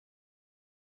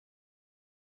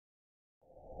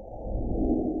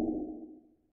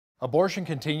Abortion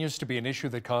continues to be an issue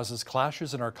that causes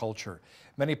clashes in our culture.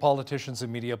 Many politicians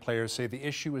and media players say the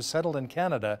issue is settled in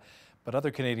Canada, but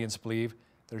other Canadians believe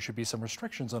there should be some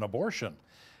restrictions on abortion.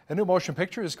 A new motion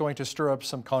picture is going to stir up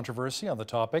some controversy on the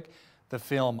topic. The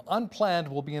film Unplanned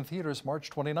will be in theaters March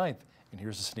 29th, and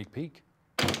here's a sneak peek.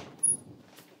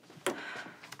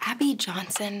 Abby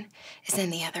Johnson is in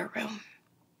the other room.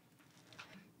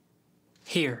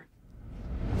 Here.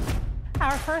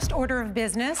 Our first order of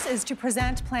business is to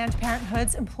present Planned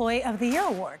Parenthood's Employee of the Year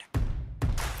Award.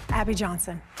 Abby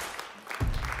Johnson.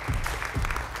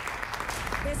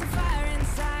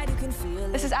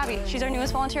 This is Abby. She's our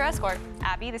newest volunteer escort.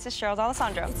 Abby, this is Cheryl's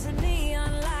Alessandro.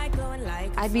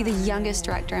 I'd be the youngest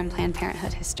director in Planned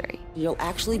Parenthood history. You'll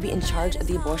actually be in charge of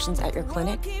the abortions at your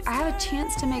clinic. I have a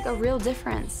chance to make a real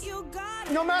difference.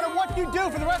 No matter what you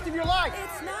do for the rest of your life,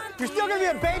 you're still gonna be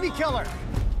a baby killer.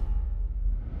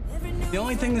 The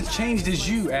only thing that's changed is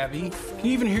you, Abby. Can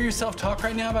you even hear yourself talk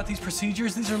right now about these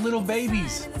procedures? These are little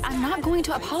babies. I'm not going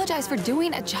to apologize for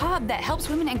doing a job that helps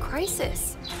women in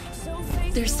crisis.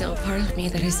 There's still a part of me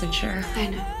that isn't sure. I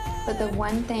know. But the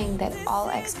one thing that all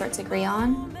experts agree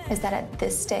on is that at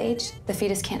this stage, the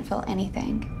fetus can't feel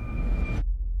anything.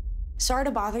 Sorry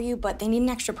to bother you, but they need an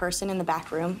extra person in the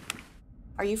back room.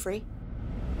 Are you free?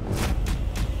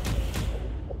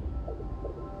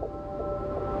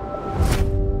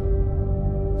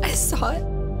 I saw it,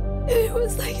 and it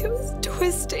was like it was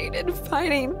twisting and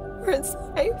fighting for its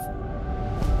life.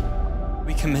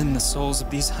 We commend the souls of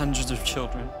these hundreds of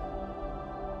children.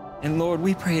 And Lord,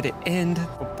 we pray to end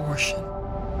abortion.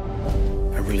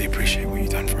 I really appreciate what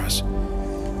you've done for us.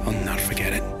 I'll not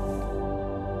forget it.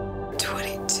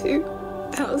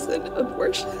 22,000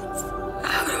 abortions.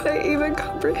 How do I even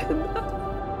comprehend that?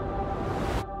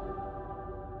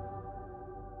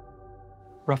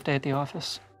 Rough day at the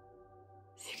office?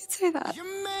 You can say that. What are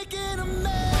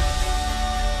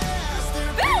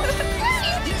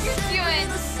you doing?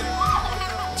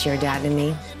 It's your dad and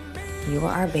me. You were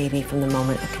our baby from the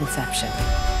moment of conception.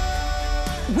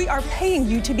 We are paying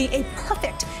you to be a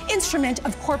perfect instrument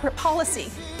of corporate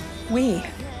policy. We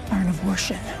are an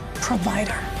abortion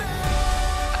provider.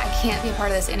 I can't be a part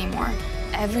of this anymore.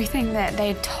 Everything that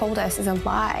they told us is a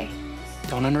lie.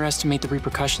 Don't underestimate the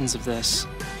repercussions of this.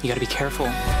 You gotta be careful.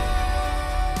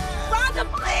 Rhonda,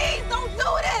 please, don't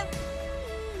do this!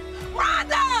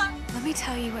 Rhonda! Let me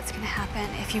tell you what's gonna happen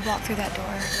if you walk through that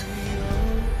door.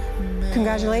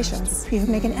 Congratulations. You've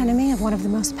made an enemy of one of the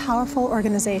most powerful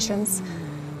organizations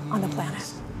on the planet.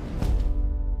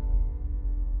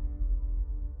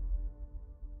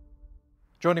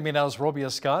 Joining me now is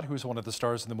Robia Scott, who's one of the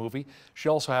stars in the movie. She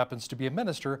also happens to be a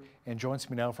minister and joins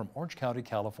me now from Orange County,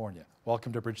 California.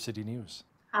 Welcome to Bridge City News.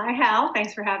 Hi, Hal.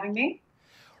 Thanks for having me.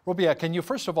 Robia, can you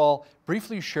first of all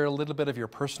briefly share a little bit of your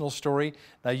personal story?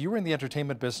 Now, you were in the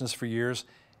entertainment business for years,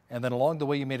 and then along the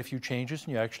way you made a few changes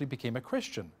and you actually became a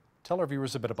Christian. Tell our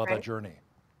viewers a bit about that journey.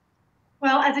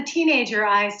 Well, as a teenager,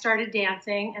 I started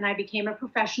dancing and I became a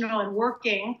professional and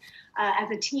working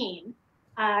as a teen.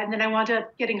 And then I wound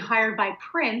up getting hired by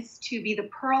Prince to be the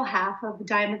pearl half of the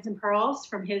Diamonds and Pearls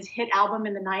from his hit album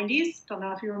in the 90s. Don't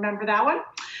know if you remember that one.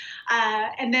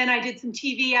 And then I did some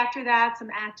TV after that,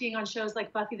 some acting on shows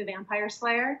like Buffy the Vampire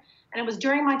Slayer. And it was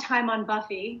during my time on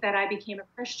Buffy that I became a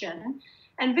Christian.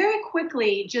 And very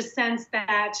quickly just sensed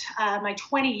that my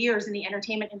 20 years in the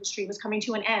entertainment industry was coming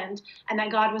to an end and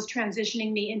that God was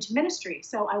transitioning me into ministry.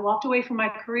 So I walked away from my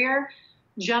career,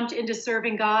 jumped into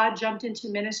serving God, jumped into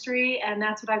ministry, and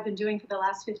that's what I've been doing for the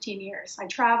last 15 years. I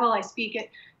travel, I speak at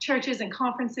churches and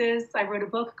conferences. I wrote a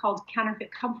book called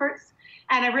Counterfeit Comforts,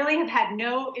 and I really have had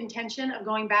no intention of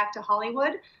going back to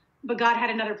Hollywood, but God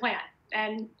had another plan.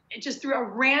 And it just through a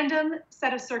random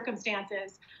set of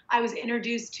circumstances, I was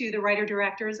introduced to the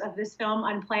writer-directors of this film,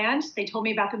 Unplanned. They told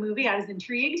me about the movie. I was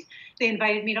intrigued. They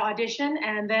invited me to audition,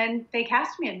 and then they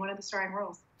cast me in one of the starring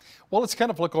roles. Well, let's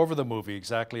kind of look over the movie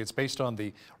exactly. It's based on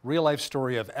the real-life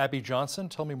story of Abby Johnson.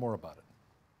 Tell me more about it.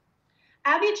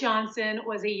 Abby Johnson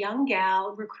was a young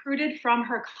gal recruited from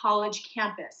her college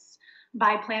campus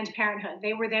by Planned Parenthood.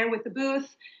 They were there with the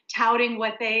booth, touting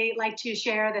what they like to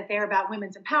share, that they're about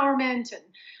women's empowerment and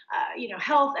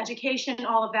health, education,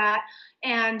 all of that.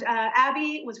 And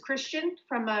Abby was a Christian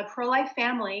from a pro-life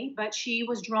family, but she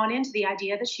was drawn into the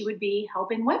idea that she would be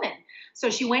helping women. So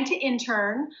she went to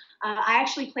intern. I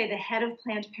actually play the head of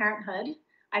Planned Parenthood.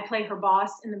 I play her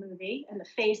boss in the movie and the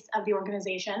face of the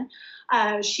organization.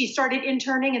 She started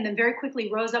interning and then very quickly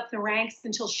rose up the ranks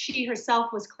until she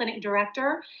herself was clinic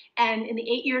director. And in the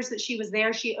 8 years that she was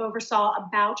there, she oversaw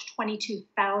about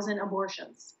 22,000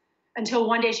 abortions. until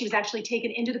one day she was actually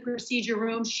taken into the procedure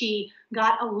room. She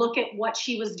got a look at what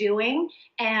she was doing,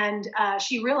 and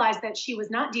she realized that she was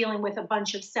not dealing with a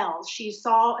bunch of cells. She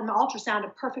saw in the ultrasound a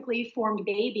perfectly formed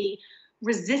baby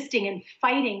resisting and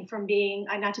fighting from being,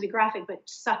 not to be graphic, but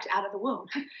sucked out of the womb.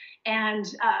 And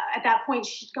at that point,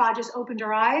 God just opened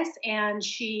her eyes, and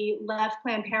she left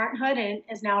Planned Parenthood and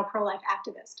is now a pro-life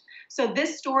activist. So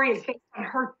this story is based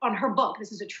on her book.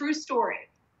 This is a true story.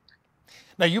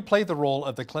 Now, you played the role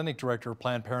of the clinic director of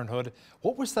Planned Parenthood.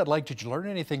 What was that like? Did you learn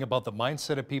anything about the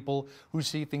mindset of people who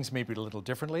see things maybe a little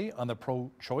differently on the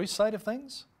pro-choice side of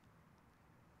things?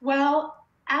 Well,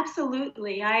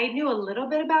 absolutely. I knew a little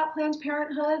bit about Planned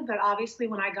Parenthood, but obviously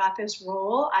when I got this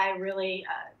role, I really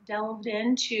delved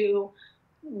into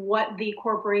what the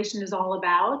corporation is all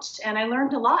about. And I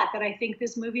learned a lot that I think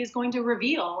this movie is going to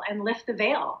reveal and lift the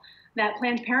veil, that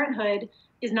Planned Parenthood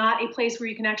is not a place where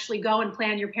you can actually go and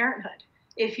plan your parenthood.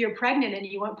 If you're pregnant and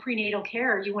you want prenatal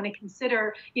care, you want to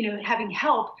consider, having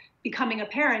help becoming a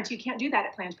parent, you can't do that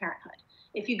at Planned Parenthood.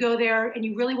 If you go there and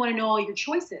you really want to know all your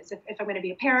choices, if I'm going to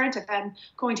be a parent, if I'm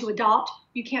going to adopt,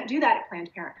 you can't do that at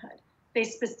Planned Parenthood. They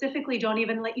specifically don't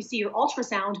even let you see your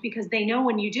ultrasound because they know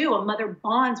when you do, a mother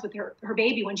bonds with her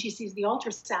baby when she sees the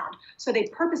ultrasound. So they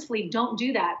purposefully don't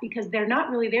do that because they're not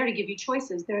really there to give you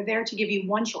choices. They're there to give you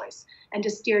one choice and to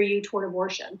steer you toward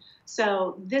abortion.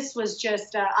 So this was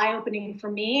just eye-opening for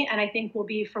me, and I think will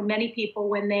be for many people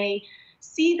when they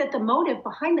see that the motive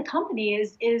behind the company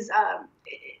is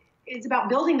about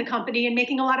building the company and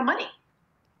making a lot of money.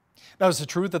 Now, is it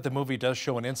true that the movie does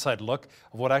show an inside look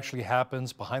of what actually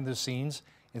happens behind the scenes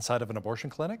inside of an abortion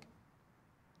clinic?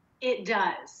 It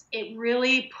does. It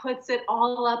really puts it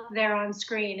all up there on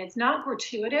screen. It's not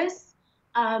gratuitous,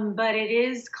 but it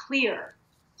is clear.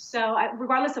 So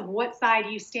regardless of what side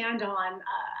you stand on,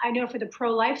 I know for the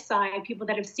pro-life side, people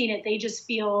that have seen it, they just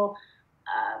feel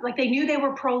like they knew they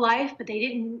were pro-life, but they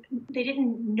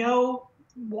didn't know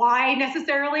why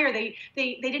necessarily, or they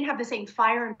didn't have the same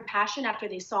fire and passion after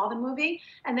they saw the movie.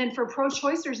 And then for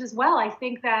pro-choicers as well, I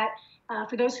think that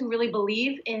for those who really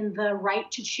believe in the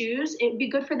right to choose, it would be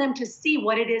good for them to see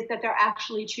what it is that they're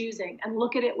actually choosing and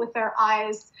look at it with their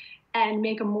eyes and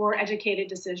make a more educated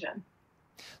decision.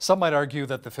 Some might argue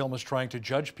that the film is trying to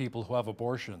judge people who have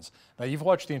abortions. Now, you've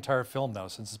watched the entire film now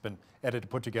since it's been edited,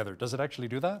 put together. Does it actually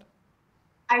do that?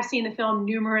 I've seen the film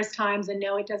numerous times, and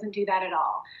no, it doesn't do that at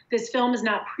all. This film is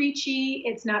not preachy,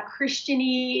 it's not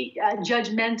Christian-y,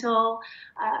 judgmental.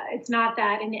 It's not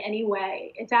that in any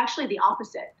way. It's actually the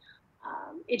opposite.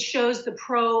 It shows the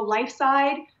pro-life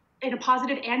side in a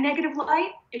positive and negative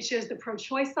light. It shows the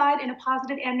pro-choice side in a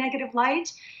positive and negative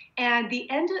light. And the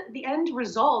end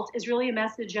result is really a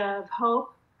message of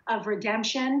hope, of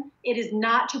redemption. It is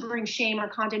not to bring shame or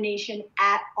condemnation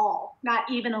at all, not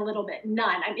even a little bit,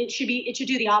 none. I mean, it should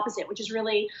do the opposite, which is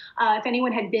really, if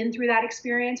anyone had been through that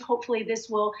experience, hopefully this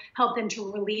will help them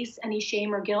to release any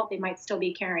shame or guilt they might still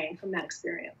be carrying from that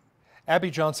experience.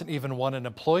 Abby Johnson even won an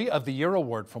Employee of the Year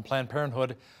award from Planned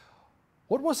Parenthood.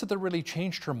 What was it that really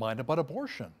changed her mind about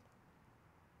abortion?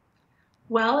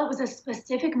 Well, it was a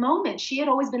specific moment. She had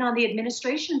always been on the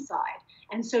administration side.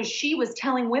 And so she was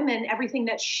telling women everything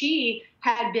that she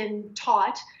had been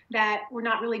taught, that we're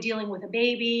not really dealing with a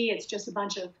baby, it's just a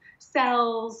bunch of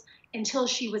cells, until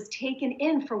she was taken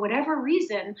in for whatever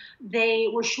reason. They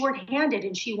were shorthanded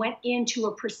and she went into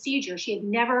a procedure. She had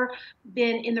never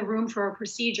been in the room for a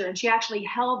procedure, and she actually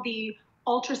held the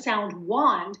ultrasound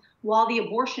wand while the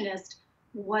abortionist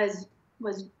was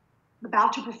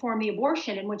about to perform the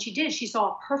abortion. And when she did, she saw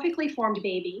a perfectly formed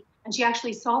baby, and she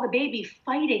actually saw the baby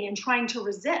fighting and trying to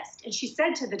resist. And she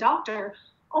said to the doctor,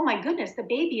 "Oh my goodness, the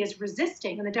baby is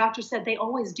resisting." And the doctor said, "They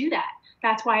always do that.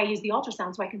 That's why I use the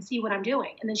ultrasound, so I can see what I'm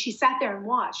doing." And then she sat there and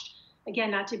watched,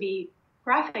 again, not to be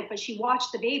graphic, but she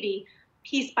watched the baby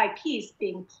piece by piece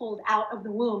being pulled out of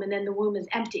the womb, and then the womb is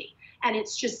empty. And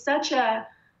it's just such a,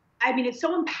 I mean, it's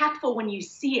so impactful when you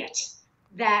see it,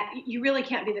 that you really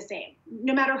can't be the same.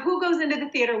 No matter who goes into the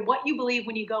theater, what you believe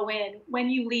when you go in, when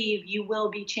you leave, you will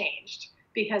be changed,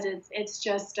 because it's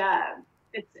just,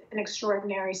 it's an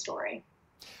extraordinary story.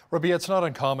 Robia, it's not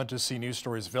uncommon to see news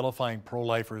stories vilifying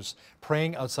pro-lifers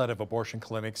praying outside of abortion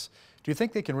clinics. Do you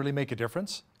think they can really make a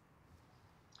difference?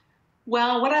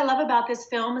 Well, what I love about this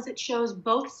film is it shows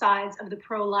both sides of the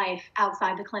pro-life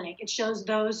outside the clinic. It shows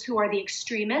those who are the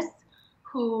extremists,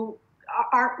 who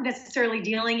aren't necessarily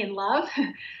dealing in love,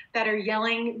 that are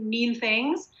yelling mean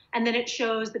things. And then it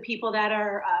shows the people that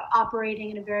are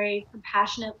operating in a very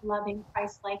compassionate, loving,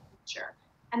 Christ-like nature.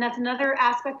 And that's another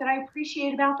aspect that I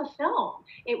appreciate about the film.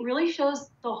 It really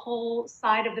shows the whole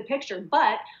side of the picture.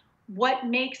 But what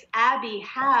makes Abby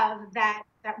have that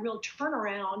real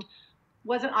turnaround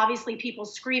wasn't obviously people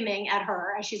screaming at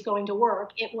her as she's going to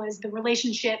work. It was the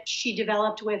relationship she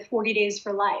developed with 40 Days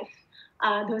for Life,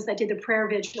 those that did the prayer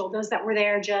vigil, those that were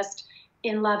there just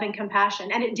in love and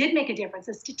compassion. And it did make a difference.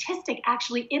 A statistic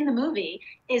actually in the movie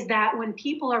is that when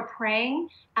people are praying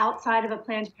outside of a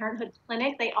Planned Parenthood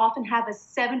clinic, they often have a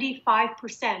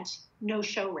 75%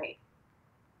 no-show rate.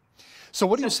 So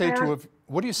what do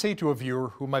you say to a viewer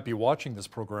who might be watching this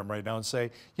program right now and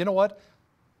say, you know what,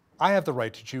 I have the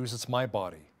right to choose, it's my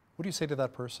body. What do you say to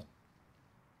that person?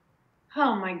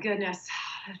 Oh my goodness,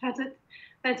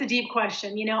 that's a deep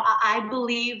question. You know, I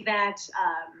believe that,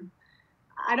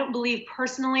 I don't believe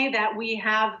personally that we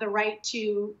have the right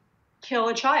to kill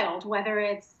a child, whether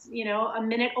it's, you know, a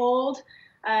minute old,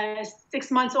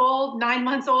 6 months old, 9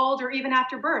 months old, or even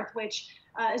after birth, which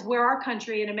is where our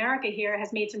country in America here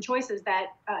has made some choices that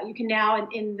you can now,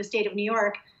 in the state of New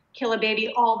York, kill a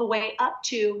baby all the way up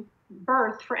to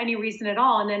birth for any reason at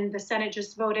all. And then the Senate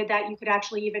just voted that you could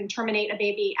actually even terminate a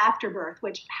baby after birth,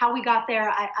 which how we got there,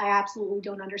 I absolutely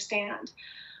don't understand.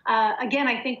 Again,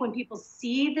 I think when people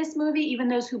see this movie, even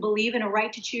those who believe in a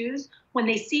right to choose, when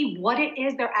they see what it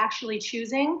is they're actually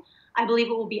choosing, I believe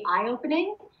it will be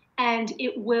eye-opening, and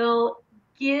it will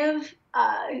give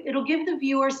it'll give the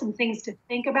viewer some things to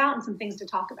think about and some things to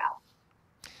talk about.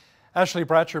 Ashley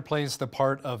Bratcher plays the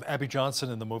part of Abby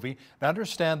Johnson in the movie. Now,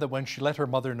 understand that when she let her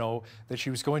mother know that she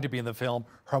was going to be in the film,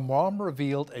 her mom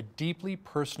revealed a deeply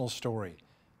personal story.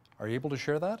 Are you able to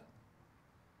share that?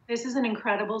 This is an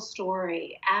incredible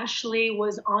story. Ashley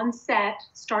was on set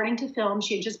starting to film.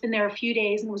 She had just been there a few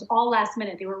days and it was all last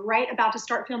minute. They were right about to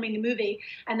start filming the movie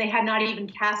and they had not even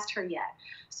cast her yet.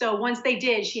 So once they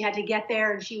did, she had to get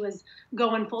there and she was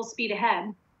going full speed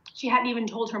ahead. She hadn't even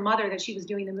told her mother that she was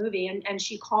doing the movie, and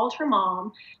she called her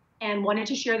mom and wanted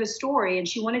to share the story, and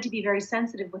she wanted to be very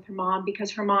sensitive with her mom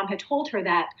because her mom had told her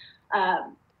that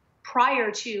prior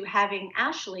to having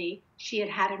Ashley, she had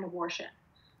had an abortion.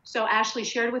 So Ashley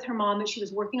shared with her mom that she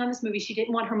was working on this movie. She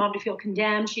didn't want her mom to feel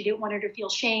condemned. She didn't want her to feel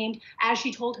shamed. As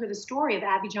she told her the story of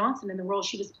Abby Johnson and the role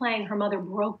she was playing, her mother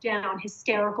broke down,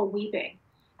 hysterical weeping,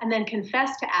 and then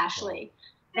confessed to Ashley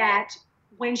that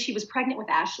when she was pregnant with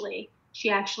Ashley, she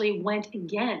actually went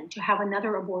again to have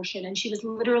another abortion, and she was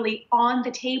literally on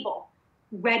the table,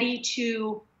 ready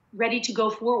to go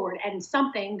forward. And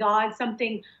something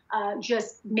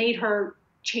just made her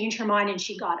change her mind, and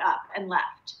she got up and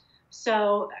left.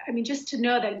 So, I mean, just to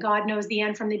know that God knows the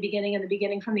end from the beginning and the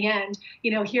beginning from the end,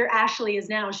 you know, here Ashley is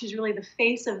now. She's really the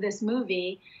face of this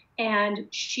movie, and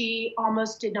she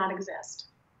almost did not exist.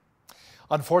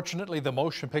 Unfortunately, the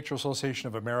Motion Picture Association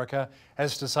of America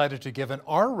has decided to give an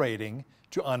R rating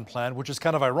to Unplanned, which is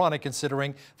kind of ironic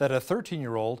considering that a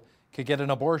 13-year-old could get an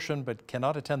abortion but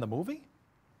cannot attend the movie?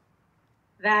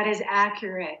 That is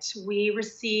accurate. We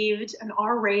received an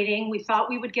R rating. We thought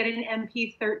we would get an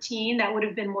MP13. That would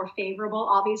have been more favorable,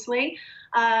 obviously.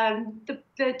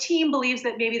 The team believes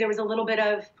that maybe there was a little bit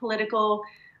of political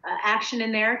action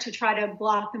in there to try to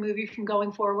block the movie from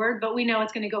going forward, but we know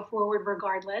it's going to go forward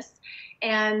regardless.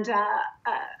 And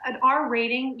an R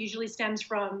rating usually stems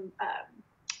from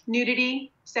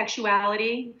nudity,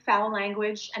 sexuality, foul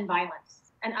language, and violence.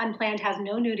 And Unplanned has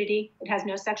no nudity, it has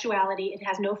no sexuality, it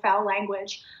has no foul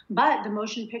language. But the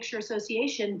Motion Picture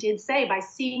Association did say by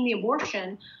seeing the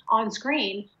abortion on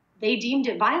screen, they deemed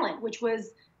it violent, which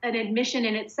was an admission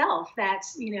in itself that,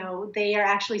 you know, they are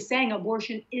actually saying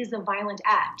abortion is a violent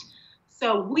act.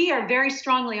 So we are very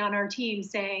strongly on our team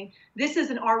saying this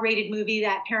is an R-rated movie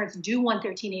that parents do want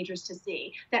their teenagers to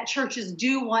see, that churches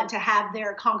do want to have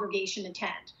their congregation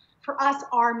attend. For us,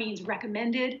 R means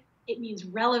recommended, it means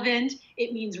relevant,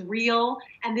 it means real,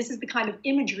 and this is the kind of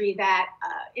imagery that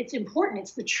it's important.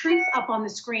 It's the truth up on the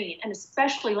screen, and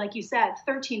especially, like you said,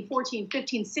 13, 14,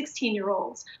 15,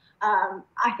 16-year-olds.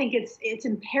 I think it's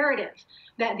imperative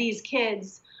that these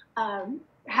kids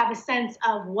have a sense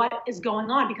of what is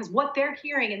going on, because what they're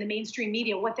hearing in the mainstream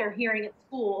media, what they're hearing at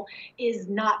school is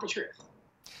not the truth.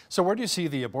 So where do you see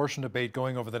the abortion debate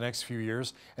going over the next few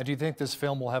years, and do you think this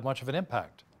film will have much of an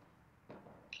impact?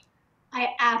 I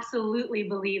absolutely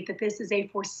believe that this is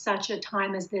for such a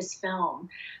time as this film.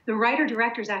 The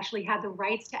writer-directors actually had the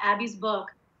rights to Abby's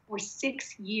book for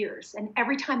 6 years. And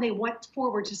every time they went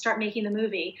forward to start making the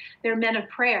movie, they're men of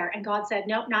prayer. And God said,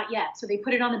 nope, not yet. So they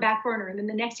put it on the back burner. And then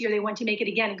the next year they went to make it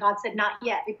again. And God said, not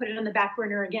yet. They put it on the back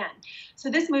burner again. So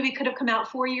this movie could have come out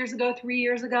 4 years ago, 3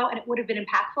 years ago, and it would have been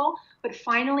impactful. But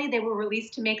finally they were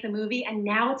released to make the movie. And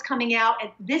now it's coming out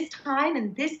at this time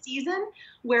and this season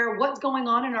where what's going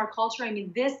on in our culture, I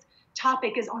mean, this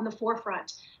topic is on the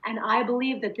forefront. And I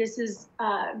believe that this is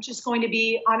just going to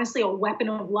be, honestly, a weapon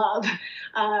of love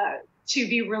to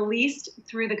be released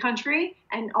through the country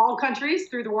and all countries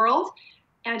through the world.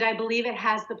 And I believe it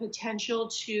has the potential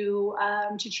to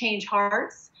change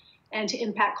hearts and to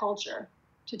impact culture,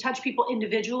 to touch people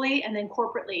individually and then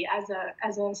corporately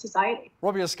as a society.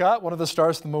 Robia Scott, one of the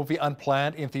stars of the movie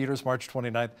Unplanned, in theaters March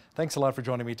 29th. Thanks a lot for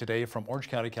joining me today from Orange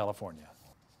County, California.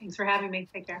 Thanks for having me.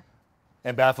 Take care.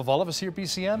 On behalf of all of us here at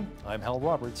BCN, I'm Hal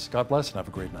Roberts. God bless and have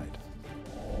a great night.